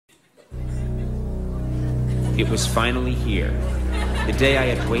it was finally here. The day I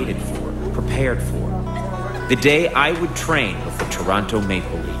had waited for, prepared for. The day I would train with the Toronto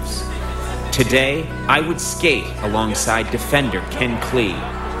Maple Leafs. Today, I would skate alongside defender Ken Klee,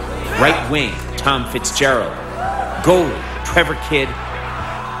 right wing Tom Fitzgerald, goalie Trevor Kidd,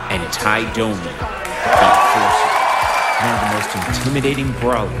 and Ty Domi, one of the most intimidating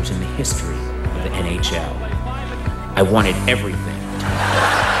brawlers in the history of the NHL. I wanted everything to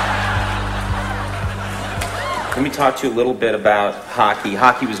happen. Let me talk to you a little bit about hockey.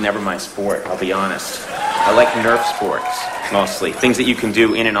 Hockey was never my sport, I'll be honest. I like Nerf sports, mostly. Things that you can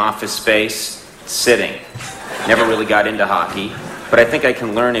do in an office space, sitting. Never really got into hockey, but I think I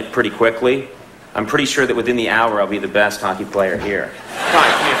can learn it pretty quickly. I'm pretty sure that within the hour I'll be the best hockey player here.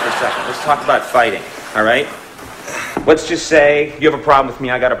 Fine, come here for a second. Let's talk about fighting, all right? Let's just say you have a problem with me,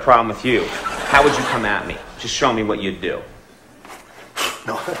 I got a problem with you. How would you come at me? Just show me what you'd do.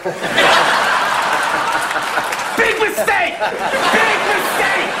 No. Big mistake! Big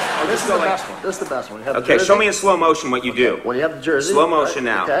mistake! Oh, this is the best one. This is the best one. Okay, show me in slow motion what you do. When you have the jersey. Slow motion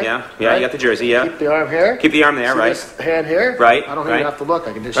now. Okay. Yeah, right. You got the jersey, yeah. Keep the arm here. Keep the arm there, right. This hand here. Right. I don't even have to look.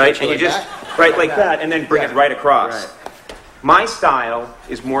 I can just right, shoot and you you like just that. right like that, and then bring it right across. Right. My style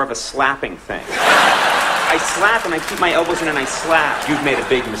is more of a slapping thing. I slap and I keep my elbows in and I slap. You've made a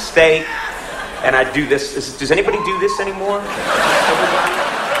big mistake, and I do this. Does anybody do this anymore?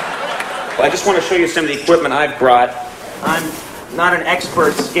 Well, I just want to show you some of the equipment I've brought. I'm not an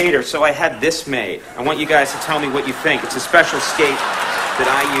expert skater, so I had this made. I want you guys to tell me what you think. It's a special skate that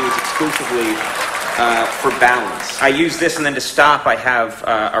I use exclusively for balance. I use this, and then to stop, I have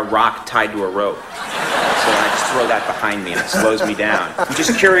a rock tied to a rope. So I just throw that behind me, and it slows me down. I'm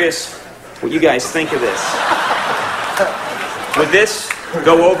just curious what you guys think of this. Would this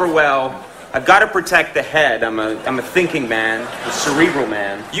go over well? I've got to protect the head. I'm a thinking man, a cerebral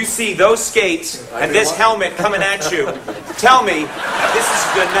man. You see those skates and this helmet coming at you. Tell me, this is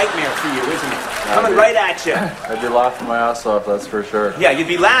a good nightmare for you, isn't it? Coming right at you. I'd be laughing my ass off, that's for sure. Yeah, you'd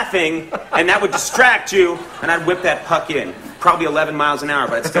be laughing, and that would distract you, and I'd whip that puck in. Probably 11 miles an hour,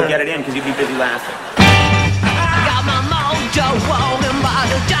 but I'd still get it in because you'd be busy laughing. I got my mojo walking by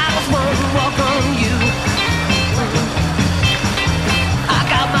the giants won't walk on you. I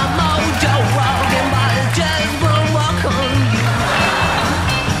got my mojo walking by the giants won't walk on you.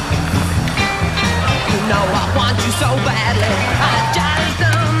 You know I want you so badly, I just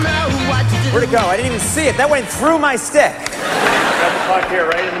don't know what to do. Where'd it go? I didn't even see it. That went through my stick. Got the puck here,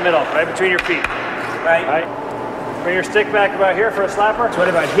 right in the middle, right between your feet. Right. Bring your stick back about here for a slapper. So what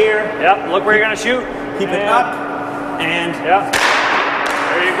about here? Yep, look where you're going to shoot. Keep it up, and... Yep.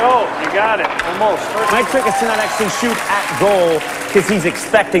 There you go. You got it. Almost. My trick is to not actually shoot at goal because he's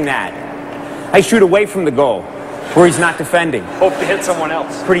expecting that. I shoot away from the goal where he's not defending. Hope to hit someone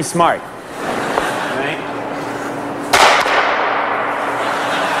else. Pretty smart. Right?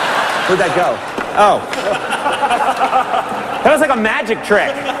 Where'd that go? Oh. That was like a magic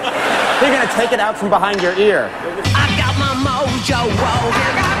trick. You're going to take it out from behind your ear. I got my mojo walking.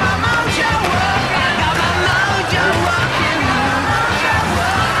 I got my mojo walking. I got my mojo walking.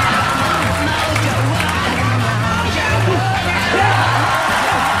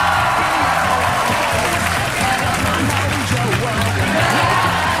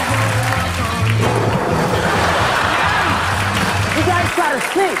 You guys gotta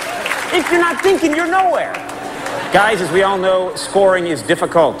think. If you're not thinking, you're nowhere. Guys, as we all know, scoring is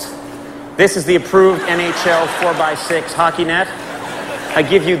difficult. This is the approved NHL 4x6 hockey net. I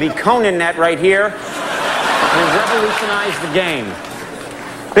give you the Conan net right here. We revolutionize the game.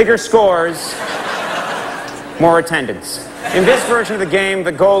 Bigger scores, more attendance. In this version of the game,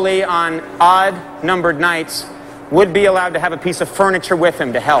 the goalie on odd-numbered nights would be allowed to have a piece of furniture with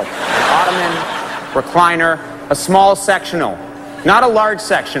him to help. An ottoman, recliner, a small sectional, not a large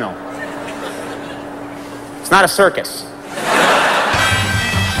sectional. It's not a circus.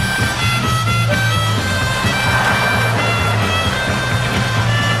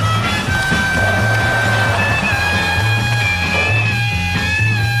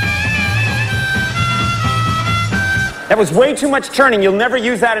 That was way too much turning. You'll never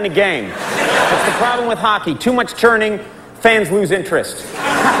use that in a game. That's the problem with hockey. Too much turning, fans lose interest.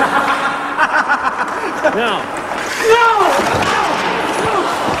 No.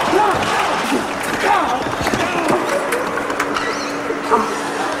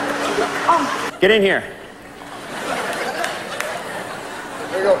 Get in here.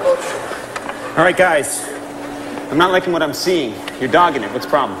 There you go, Coach. All right, guys. I'm not liking what I'm seeing. You're dogging it. What's the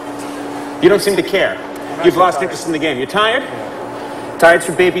problem? You don't seem to care. You've lost interest in the game. You're tired? Tired's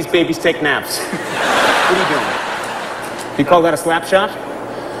for babies. Babies take naps. What are you doing? Do you call that a slap shot?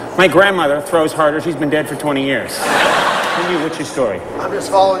 My grandmother throws harder. She's been dead for 20 years. And you, what's your story? I'm just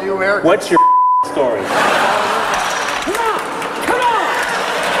following you, America. What's your story? Come on! Come on!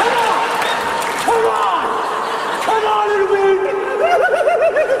 Come on! Come on! Come on, little baby!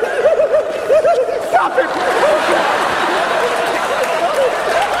 Stop it!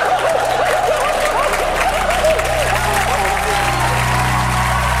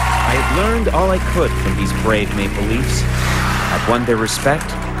 I had learned all I could from these brave Maple Leafs. I've won their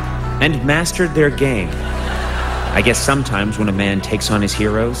respect and mastered their game. I guess sometimes when a man takes on his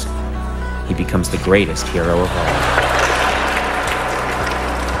heroes, he becomes the greatest hero of all.